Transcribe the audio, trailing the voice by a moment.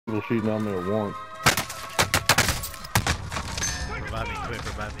people shooting at me at once. Revive me quick,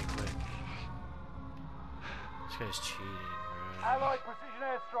 revive me quick. This guy's cheating, bro. Allied precision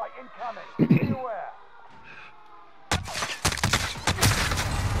airstrike incoming. Be aware.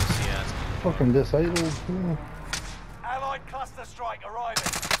 Pussy ass. Fucking disabled. Yeah. Allied cluster strike arriving.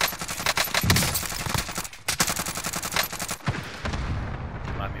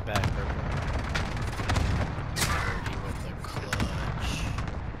 Revive me back, purple. Dirty with the clutch.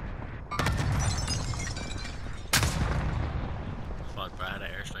 Fuck, bro, I had an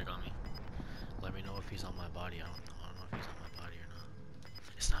airstrike on me. Let me know if he's on my body. I don't know if he's on my body or not.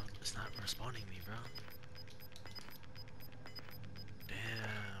 It's not respawning me, bro.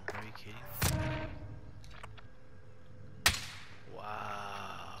 Damn, bro, are you kidding me?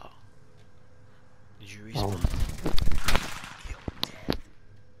 Wow. Did you respawn?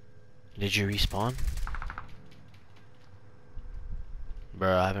 Did you respawn?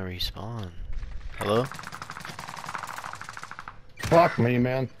 Bro, I haven't respawned. Hello? Fuck me,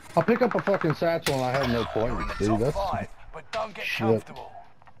 man. I'll pick up a fucking satchel and I have no point, dude. That's Five, but don't get shit. comfortable.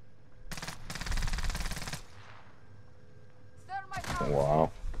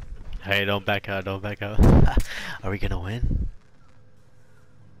 Wow. Hey, don't back out, don't back out. Are we gonna win?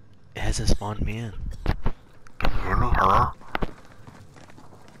 It hasn't spawned me in. Can you hear me? Hello?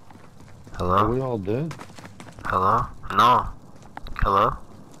 Hello? Are we all dead? Hello? No. Hello?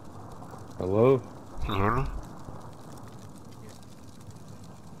 Hello? Can you hear me?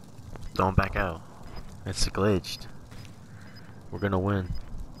 Don't back out. It's glitched. We're gonna win.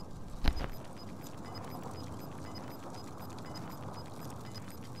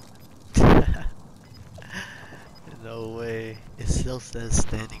 No way. It still says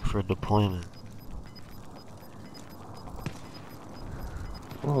standing for deployment.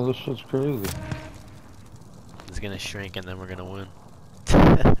 Oh, this shit's crazy. It's gonna shrink and then we're gonna win.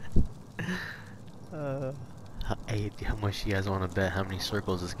 Hey, how much you guys wanna bet? How many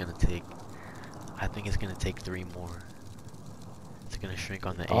circles it's gonna take? I think it's gonna take 3 more. It's gonna shrink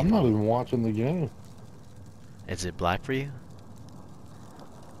on the 8th. I'm not even watching the game. Is it black for you?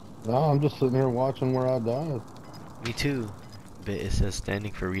 No, I'm just sitting here watching where I died. Me too. But it says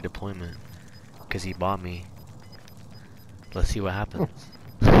standing for redeployment. Cause he bought me. Let's see what happens.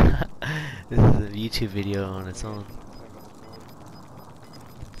 This is a YouTube video on its own.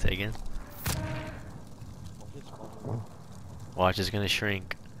 Say again? Watch, it's gonna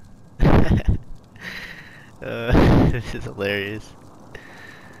shrink. This is hilarious.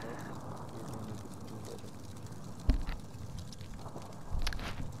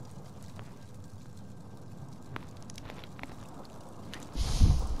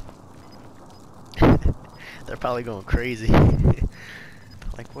 They're probably going crazy.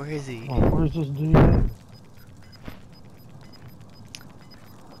 Like, where is he? Oh, where's this dude at?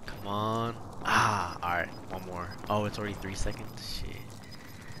 Come on. Ah, alright, one more. Oh, it's already 3 seconds? Shit.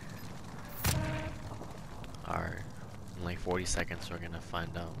 Alright, in like 40 seconds we're gonna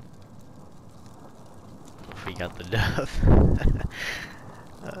find out if we got the dub.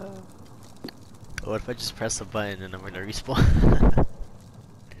 What if I just press a button and I'm gonna respawn?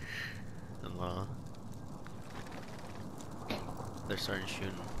 No. They're starting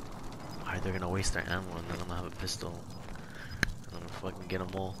shooting. Alright, they're gonna waste their ammo and then I'm gonna have a pistol. I'm gonna fucking get them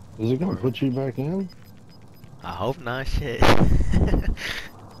all. Is it gonna put you back in? I hope not, shit.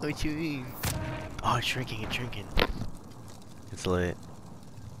 What you mean? Oh, it's shrinking, it's shrinking. It's lit.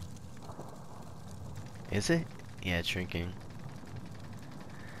 Is it? Yeah, it's shrinking.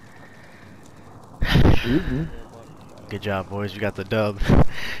 Shooting. Good job, boys. We got the dub.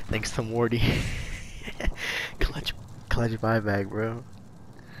 Thanks to Morty. Clutch buyback, bro.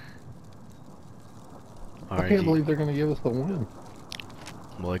 I can't believe they're gonna give us the win.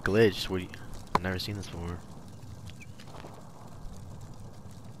 Well, it glitched. What do you... I've never seen this before.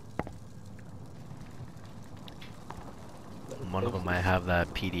 One of them might have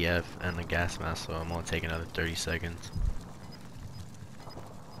that PDF and the gas mask, so I'm gonna take another 30 seconds.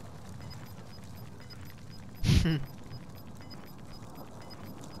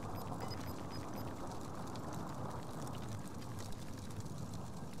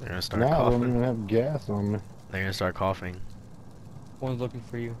 They're gonna start Now I don't coughing. even have gas on me. They're gonna start coughing. One's looking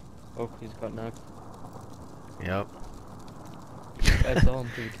for you. Oh, he's got knocked. Yep. I saw him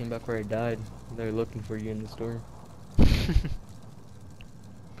because he came back where I died. They're looking for you in the store.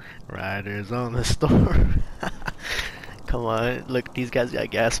 Riders on the storm. Come on, look, these guys got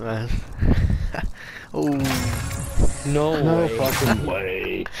gas masks. Oh. No No way. fucking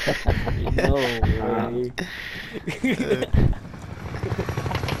way. No way.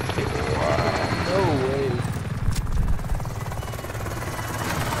 No way.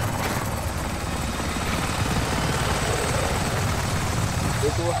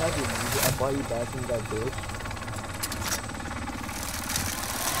 so what happened? I bought you back and got bitch.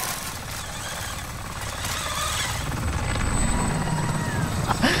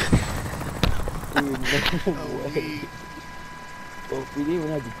 Dude, no way. Well, we didn't even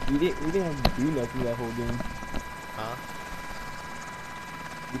have to, we didn't have to do nothing that whole game. Huh?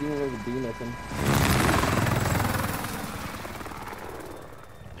 We didn't even have to do nothing.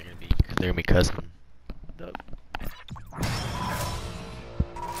 They're gonna be cussing.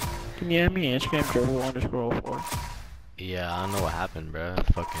 Can you add me Instagram Dribble_04? Yeah, I don't know what happened, bro.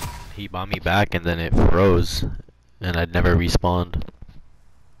 Fucking, he bought me back and then it froze, and I'd never respawned.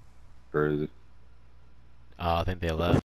 Crazy. I think they left.